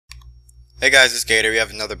Hey guys, it's Gator. We have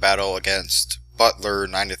another battle against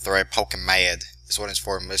Butler93Pokemad. This one is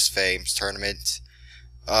for MistPhame's tournament.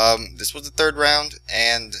 This was the third round,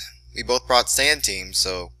 and we both brought sand teams,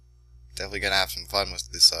 so definitely gonna have some fun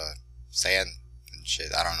with this sand and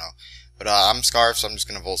shit. I don't know, but I'm Scarf, so I'm just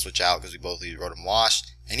gonna volt switch out because we both used Rotom Wash.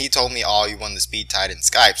 And he told me, "Oh, you won the speed tide in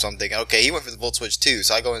Skype," so I'm thinking, okay, he went for the volt switch too.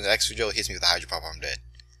 So I go into extra drill, he hits me with the Hydro Pump, I'm dead.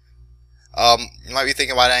 You might be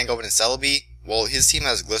thinking, why did I didn't go into Celebi? Well, his team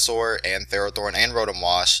has Gliscor and Ferrothorn and Rotom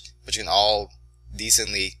Wash, which can all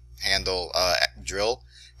decently handle Drill,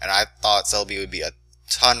 and I thought Celebi would be a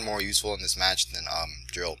ton more useful in this match than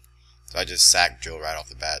Drill, so I just sacked Drill right off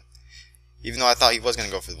the bat. Even though I thought he was going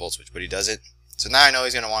to go for the Volt Switch, but he doesn't. So now I know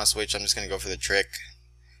he's going to want to switch, I'm just going to go for the trick.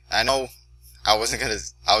 I know I was going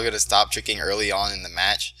to stop tricking early on in the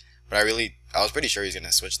match, but I was pretty sure he's going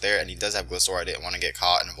to switch there, and he does have Gliscor. I didn't want to get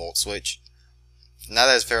caught in a Volt Switch. Now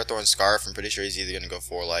that it's Ferrothorn Scarf, I'm pretty sure he's either going to go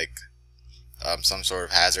for like some sort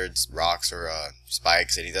of hazards, rocks, or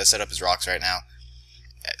spikes, and he does set up his rocks right now.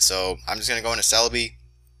 So I'm just going to go into Celebi.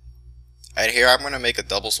 And here I'm going to make a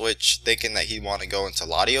double switch, thinking that he'd want to go into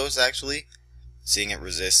Latios actually, seeing it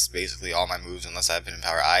resists basically all my moves unless I have Hidden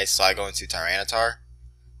Power Ice. So I go into Tyranitar,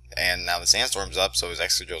 and now the Sandstorm's up, so his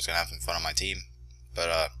Extra Drill's going to have some fun on my team.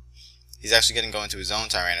 But he's actually going to go into his own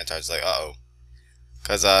Tyranitar. It's like, uh-oh.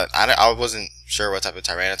 Because I wasn't sure what type of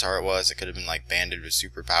Tyranitar it was. It could have been like banded with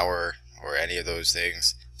superpower or any of those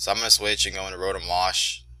things. So I'm going to switch and go into Rotom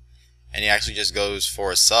Wash. And he actually just goes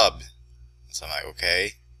for a sub. So I'm like,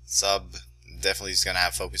 okay. Sub definitely is going to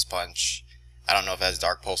have Focus Punch. I don't know if it has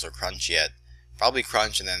Dark Pulse or Crunch yet. Probably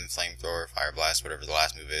Crunch and then Flamethrower, Fire Blast, whatever the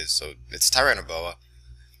last move is. So it's Tyraniboa.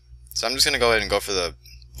 So I'm just going to go ahead and go for the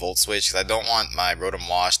Volt Switch because I don't want my Rotom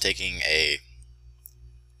Wash taking a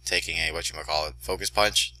Focus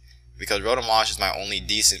Punch, because Rotom Wash is my only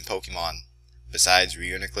decent Pokemon besides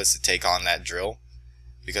Reuniclus to take on that drill,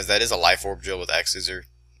 because that is a Life Orb drill with X-Scissor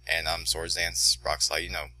and Swords Dance, Rock Slide. You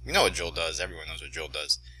know what drill does. Everyone knows what drill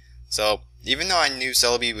does. So even though I knew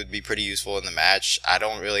Celebi would be pretty useful in the match, I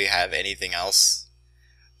don't really have anything else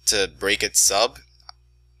to break its sub,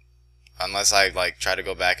 unless I like try to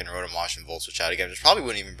go back and Rotom Wash and Volt Switch out again, which probably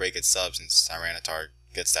wouldn't even break its sub since Tyranitar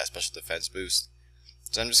gets that special defense boost.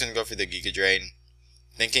 So I'm just going to go for the Giga Drain,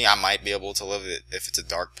 thinking I might be able to live it if it's a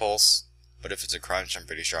Dark Pulse, but if it's a Crunch, I'm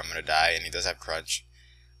pretty sure I'm going to die, and he does have Crunch.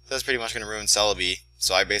 So that's pretty much going to ruin Celebi.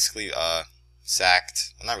 So I basically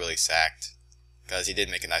sacked, well, not really sacked, because he did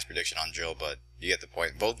make a nice prediction on Drill, but you get the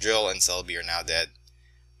point. Both Drill and Celebi are now dead,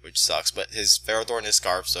 which sucks, but his Ferrothorn is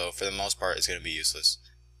Scarf, so for the most part it's going to be useless.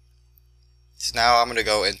 So now I'm going to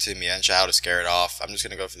go into Mienshao to scare it off. I'm just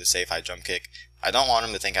going to go for the safe high jump kick. I don't want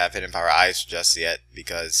him to think I have Hidden Power Ice just yet,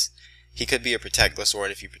 because he could be a Protect Gliscor,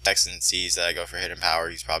 and if he protects and sees that I go for Hidden Power,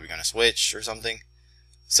 he's probably going to switch or something.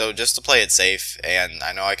 So just to play it safe, and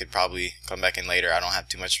I know I could probably come back in later, I don't have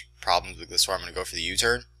too much problems with Gliscor, I'm going to go for the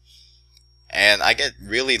U-turn. And I get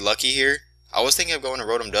really lucky here. I was thinking of going to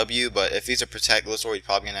Rotom W, but if he's a Protect Gliscor, he's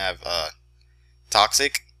probably going to have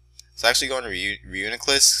Toxic. So actually going to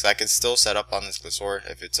Reuniclus, because I can still set up on this Gliscor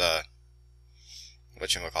if it's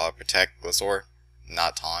Protect Gliscor,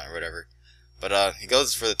 not Taunt or whatever. But he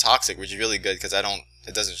goes for the Toxic, which is really good because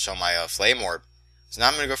it doesn't show my Flame Orb. So now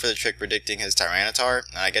I'm going to go for the trick predicting his Tyranitar,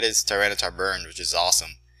 and I get his Tyranitar burned, which is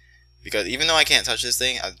awesome. Because even though I can't touch this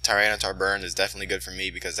thing, a Tyranitar burned is definitely good for me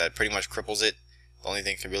because that pretty much cripples it. The only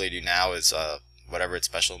thing it can really do now is whatever its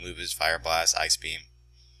special move is, Fire Blast, Ice Beam.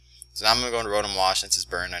 So now I'm going to go into Rotom Wash. Since it's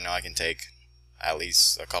burned, I know I can take at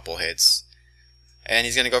least a couple hits. And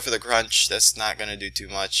he's going to go for the Crunch. That's not going to do too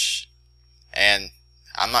much. And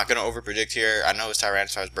I'm not going to over predict here. I know his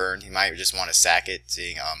Tyranitar's burned. He might just want to sack it,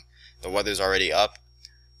 seeing the weather's already up.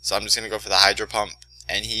 So I'm just going to go for the Hydro Pump.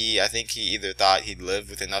 And I think he either thought he'd live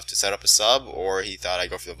with enough to set up a sub, or he thought I'd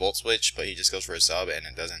go for the Volt Switch, but he just goes for a sub, and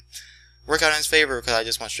it doesn't work out in his favor because I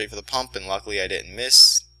just went straight for the pump, and luckily I didn't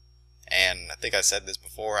miss. And I think I said this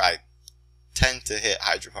before, I tend to hit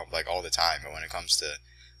Hydro Pump like all the time, but when it comes to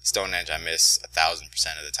Stone Edge, I miss 1000%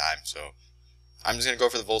 of the time. So I'm just going to go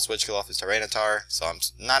for the Volt Switch, kill off his Tyranitar. So I'm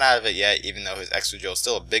not out of it yet, even though his Extra Drill is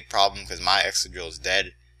still a big problem because my Extra Drill is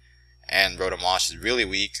dead, and Rotom Wash is really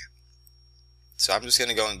weak. So I'm just going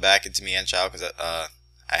to go back into Mienshao because I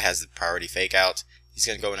has the priority Fake Out. He's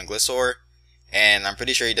going to go into Gliscor, and I'm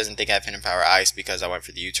pretty sure he doesn't think I have Hidden Power Ice because I went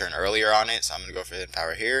for the U-turn earlier on it. So I'm going to go for Hidden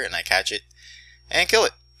Power here, and I catch it and kill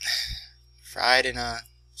it. Fried and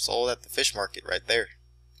sold at the fish market right there.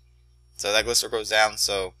 So that Gliscor goes down,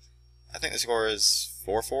 so I think the score is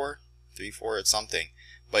 4-4, 3-4, it's something.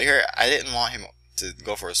 But here, I didn't want him to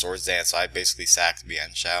go for a Swords Dance, so I basically sacked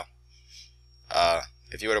Mienshao.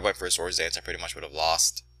 If he would have went for a Swords Dance, I pretty much would have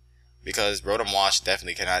lost. because Rotom Wash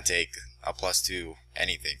definitely cannot take a +2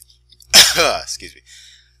 anything. Excuse me.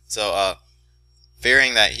 So,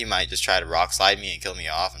 fearing that he might just try to Rock Slide me and kill me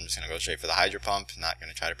off, I'm just going to go straight for the Hydro Pump, not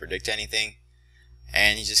going to try to predict anything.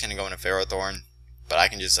 And he's just going to go into Ferrothorn, but I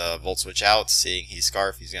can just Volt Switch out, seeing he's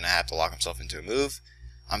Scarf, he's going to have to lock himself into a move.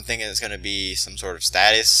 I'm thinking it's going to be some sort of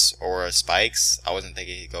Status or a Spikes. I wasn't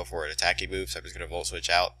thinking he'd go for an Attacky move, so I'm just going to Volt Switch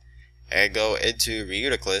out and go into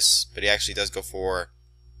Reuniclus, but he actually does go for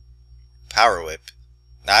Power Whip.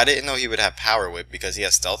 Now, I didn't know he would have Power Whip because he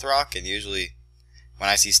has Stealth Rock, and usually when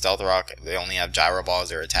I see Stealth Rock, they only have Gyro Ball as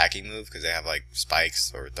their attacking move because they have like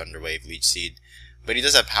Spikes or Thunder Wave, Leech Seed. But he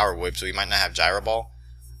does have Power Whip, so he might not have Gyro Ball.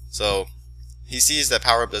 So he sees that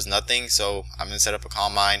Power Whip does nothing, so I'm going to set up a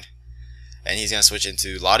Calm Mind. And he's going to switch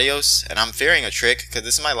into Latios. And I'm fearing a trick, because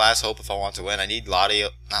this is my last hope if I want to win. I need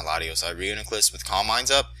Reuniclus with Calm Minds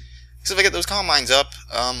up. Because if I get those Calm Minds up,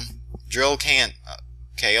 Drill can't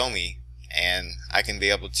KO me. And I can be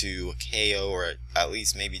able to KO, or at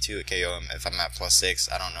least maybe 2 KO him if I'm at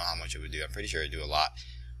 +6. I don't know how much it would do. I'm pretty sure it would do a lot.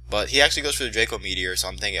 But he actually goes for the Draco Meteor, so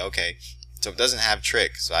I'm thinking, okay, so it doesn't have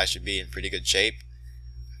Trick, so I should be in pretty good shape.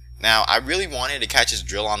 Now, I really wanted to catch his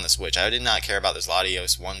Drill on the switch. I did not care about this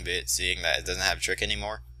Latios one bit, seeing that it doesn't have Trick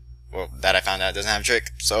anymore. Well, that I found out it doesn't have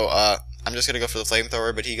Trick. So, I'm just going to go for the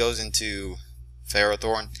Flamethrower, but he goes into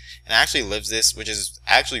Ferrothorn, and actually lives this, which is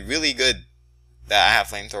actually really good that I have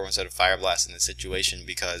Flamethrower instead of Fire Blast in this situation,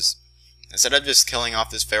 because instead of just killing off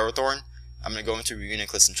this Ferrothorn, I'm going to go into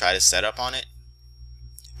Reuniclus and try to set up on it.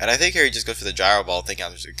 And I think here he just goes for the Gyro Ball, thinking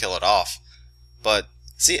I'm just going to kill it off. But,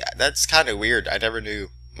 see, that's kind of weird. I never knew.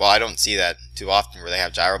 Well, I don't see that too often where they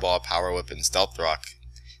have Gyro Ball, Power Whip, and Stealth Rock.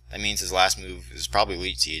 That means his last move is probably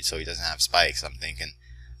Leech Seed, so he doesn't have Spikes, I'm thinking.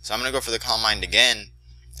 So I'm going to go for the Calm Mind again,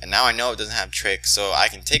 and now I know it doesn't have Trick, so I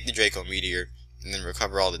can take the Draco Meteor and then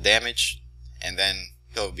recover all the damage, and then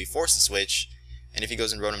he'll be forced to switch. And if he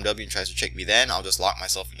goes in Rotom W and tries to trick me then, I'll just lock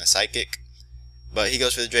myself in the Psychic. But he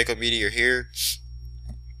goes for the Draco Meteor here,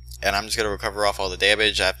 and I'm just going to recover off all the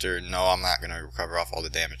damage after, no, I'm not going to recover off all the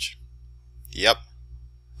damage. Yep.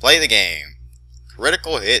 Play the game.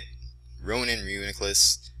 Critical hit. Ruining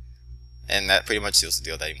Reuniclus. And that pretty much seals the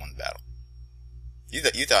deal that he won the battle.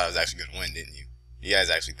 You thought I was actually going to win, didn't you? You guys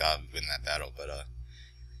actually thought I would win that battle, but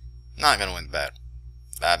not going to win the battle.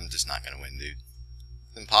 I'm just not going to win, dude.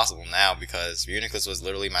 It's impossible now because Reuniclus was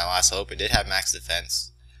literally my last hope. It did have max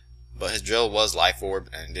defense, but his Drill was Life Orb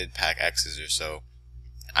and it did pack X's or so.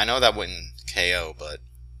 I know that wouldn't KO, but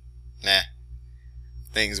meh.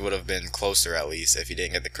 Things would have been closer at least if he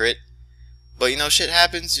didn't get the crit. But you know, shit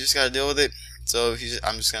happens. You just gotta deal with it. So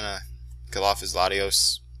I'm just gonna kill off his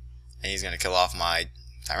Latios, and he's gonna kill off my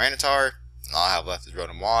Tyranitar. And all I have left is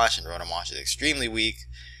Rotom Wash, and Rotom Wash is extremely weak.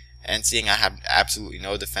 And seeing I have absolutely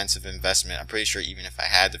no defensive investment, I'm pretty sure even if I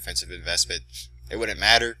had defensive investment, it wouldn't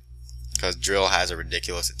matter, because Drill has a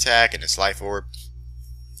ridiculous attack and it's Life Orb.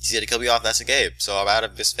 He's gonna kill me off. That's a game. So I'm out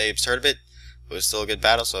of MistPhame's tournament. It was still a good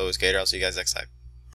battle. So it was Gator. I'll see you guys next time.